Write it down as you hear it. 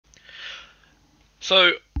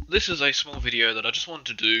So this is a small video that I just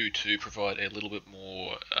wanted to do to provide a little bit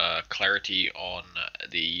more clarity on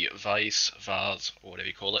the vase, or whatever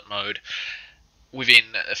you call it, mode within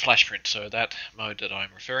FlashPrint. So that mode that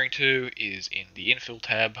I'm referring to is in the infill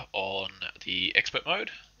tab on the expert mode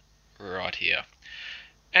right here.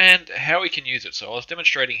 And how we can use it. So I was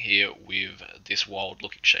demonstrating here with this wild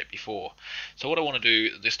looking shape before. So what I want to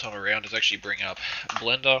do this time around is actually bring up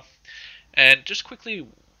Blender and just quickly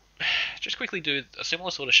do a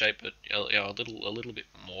similar sort of shape, but a little bit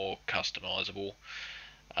more customizable,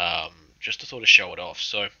 just to sort of show it off.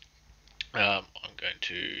 So I'm going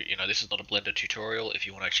to, this is not a Blender tutorial. If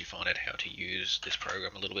you want to actually find out how to use this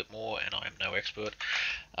program a little bit more, and I am no expert,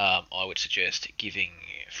 I would suggest giving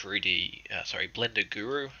Blender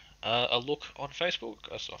Guru a look on Facebook.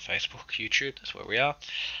 That's not Facebook, YouTube. That's where we are,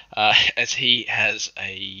 as he has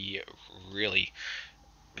a really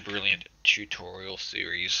brilliant tutorial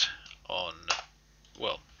series on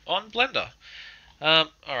Blender.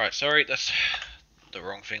 Alright, sorry, that's the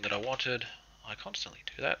wrong thing that I wanted. I constantly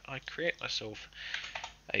do that. I create myself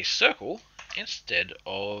a circle instead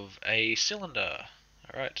of a cylinder.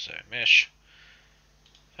 Alright, so mesh.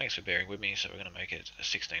 Thanks for bearing with me. So we're going to make it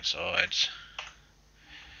 16 sides.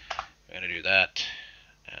 We're going to do that,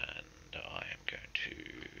 and I am going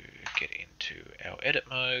to get into our edit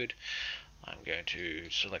mode. I'm going to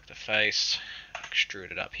select the face,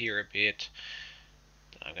 extrude it up here a bit.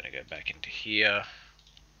 Then I'm going to go back into here,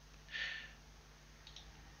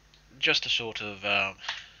 just to sort of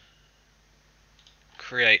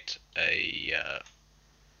create a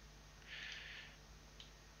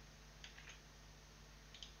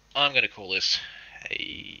I'm going to call this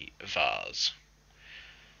a vase.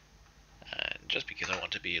 And just because I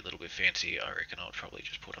want to be a little bit fancy, I reckon I'll probably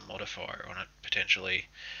just put a modifier on it, potentially.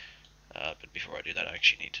 But before I do that, I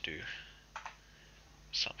actually need to do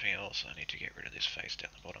something else. I need to get rid of this face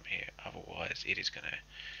down the bottom here, otherwise it is going to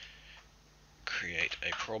create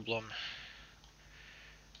a problem,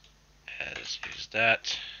 as is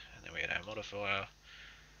that. And then we add our modifier,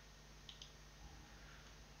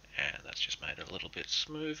 and that's just made it a little bit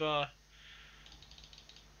smoother.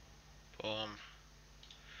 Boom.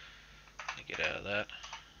 Get out of that.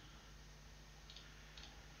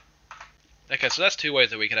 Okay, so that's two ways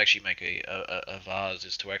that we could actually make a vase,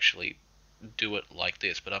 is to actually do it like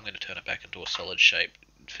this, but I'm going to turn it back into a solid shape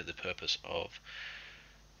for the purpose of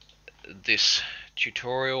this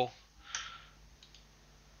tutorial.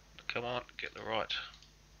 Come on, get the right.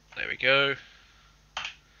 There we go.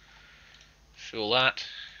 Fill that.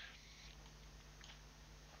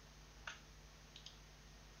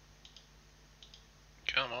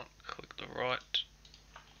 Come on, click the right.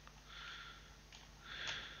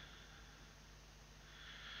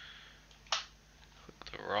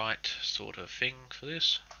 Right sort of thing for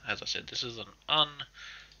this. As I said, this is an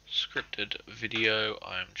unscripted video.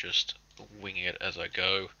 I'm just winging it as I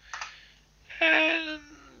go. And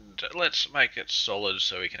let's make it solid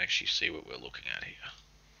so we can actually see what we're looking at here.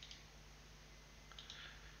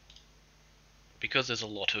 Because there's a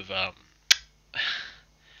lot of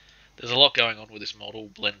there's a lot going on with this model,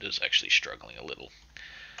 Blender's actually struggling a little.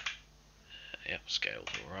 Yep, scaled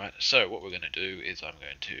alright. So what we're going to do is I'm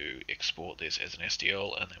going to export this as an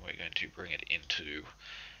STL, and then we're going to bring it into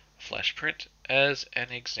FlashPrint as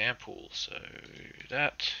an example. So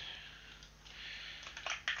that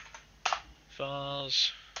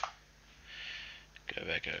vase, go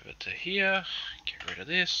back over to here, get rid of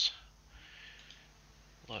this,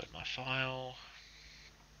 load my file.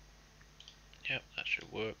 Yep, that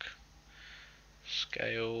should work.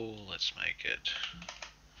 Scale, let's make it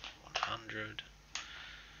 100.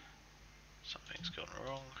 Something's gone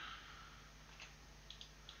wrong.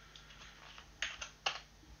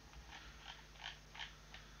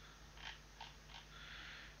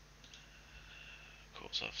 Of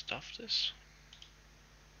course, I've stuffed this.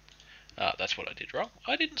 That's what I did wrong.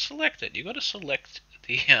 I didn't select it. You've got to select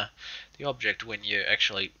the object when you're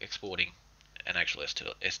actually exporting an actual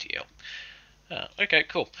STL. Okay,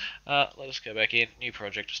 cool. Let us go back in, new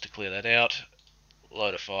project, just to clear that out.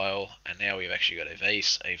 Load a file, and now we've actually got a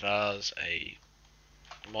vase, a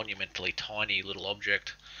monumentally tiny little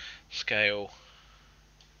object. Scale.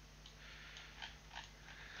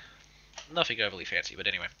 Nothing overly fancy, but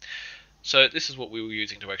anyway. So this is what we were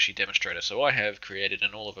using to actually demonstrate it. So I have created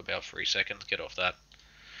in all of about 3 seconds, get off that,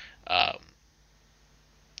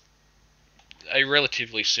 a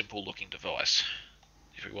relatively simple looking device.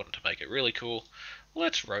 If we wanted to make it really cool,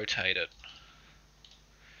 let's rotate it.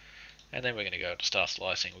 And then we're going to go to start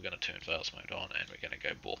slicing, we're going to turn Vase Mode on, and we're going to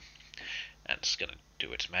go boom. And it's going to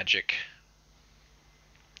do its magic.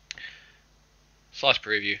 Slice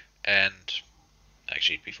preview, and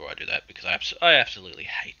actually, before I do that, because I absolutely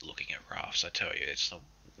hate looking at rafts. I tell you,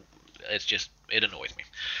 it annoys me.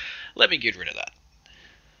 Let me get rid of that.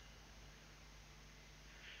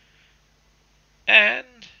 And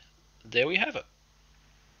there we have it.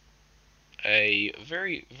 A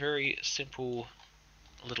very, very simple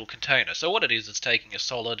little container. So what it is, it's taking a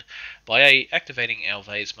solid, by activating our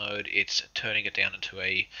vase mode, it's turning it down into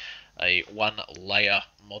a one layer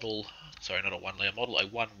model. Sorry, not a one layer model, a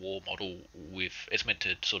one wall model with, it's meant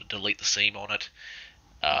to sort of delete the seam on it,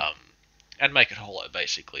 and make it hollow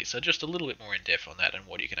basically. So just a little bit more in depth on that, and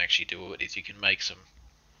what you can actually do with it is you can make some,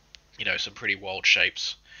 some pretty wild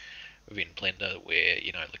shapes within Blender, where,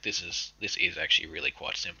 like this is actually really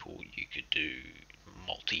quite simple. You could do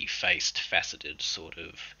multi-faced, faceted sort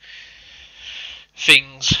of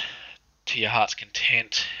things to your heart's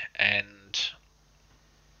content, and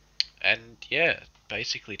yeah,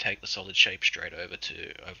 basically take the solid shape straight over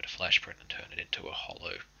to FlashPrint and turn it into a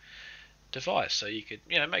hollow device. So you could,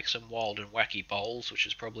 make some wild and wacky bowls, which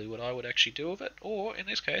is probably what I would actually do with it, or in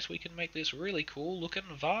this case we can make this really cool looking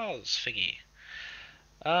vase thingy.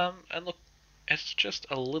 And look, it's just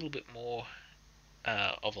a little bit more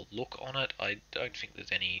of a look on it. I don't think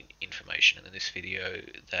there's any information in this video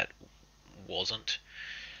that wasn't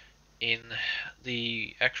in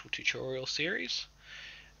the actual tutorial series.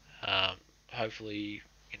 Hopefully,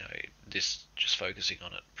 this just focusing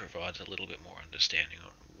on it provides a little bit more understanding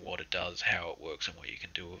on what it does, how it works, and what you can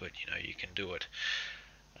do with it. You can do it.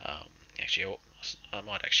 Actually, I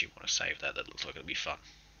might actually want to save that. That looks like it'll be fun.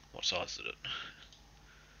 What size is it?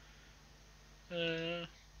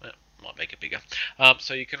 Might make it bigger.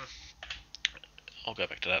 So you can, I'll go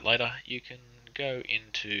back to that later. You can go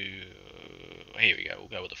into, here we go, we'll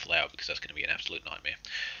go with the flower because that's going to be an absolute nightmare.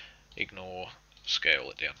 Ignore, scale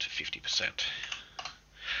it down to 50%.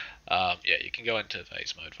 Yeah, you can go into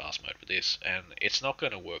Vase Mode with this, and it's not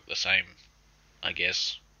going to work the same, I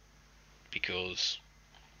guess, because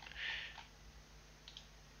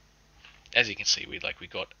as you can see, we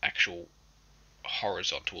got actual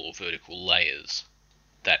horizontal or vertical layers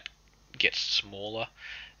that get smaller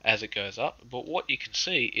as it goes up, but what you can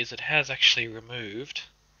see is it has actually removed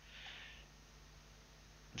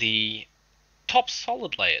the top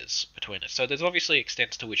solid layers between it. So there's obviously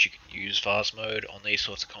extents to which you can use Vase Mode on these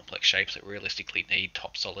sorts of complex shapes that realistically need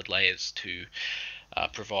top solid layers to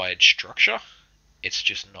provide structure. It's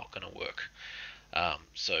just not going to work.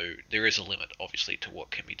 So there is a limit, obviously, to what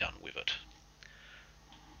can be done with it.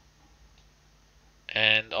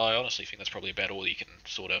 And I honestly think that's probably about all you can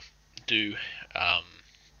sort of do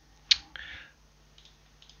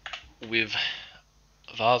with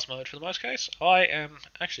Vase Mode for the most case. I am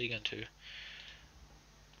actually going to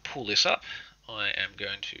pull this up. I am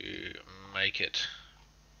going to make it,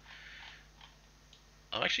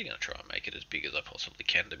 I'm actually going to try and make it as big as I possibly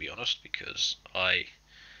can, to be honest, because I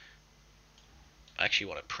actually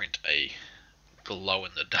want to print a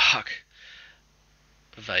glow-in-the-dark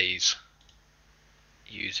vase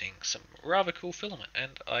using some rather cool filament,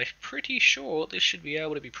 and I'm pretty sure this should be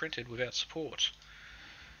able to be printed without support.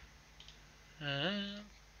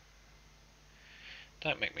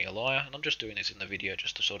 Don't make me a liar, and I'm just doing this in the video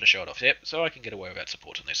just to sort of show it off. Yep, so I can get away without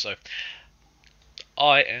supporting this. So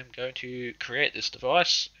I am going to create this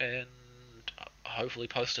device and hopefully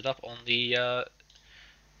post it up on the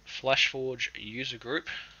FlashForge user group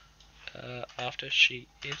after she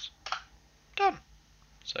is done.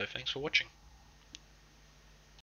 So thanks for watching.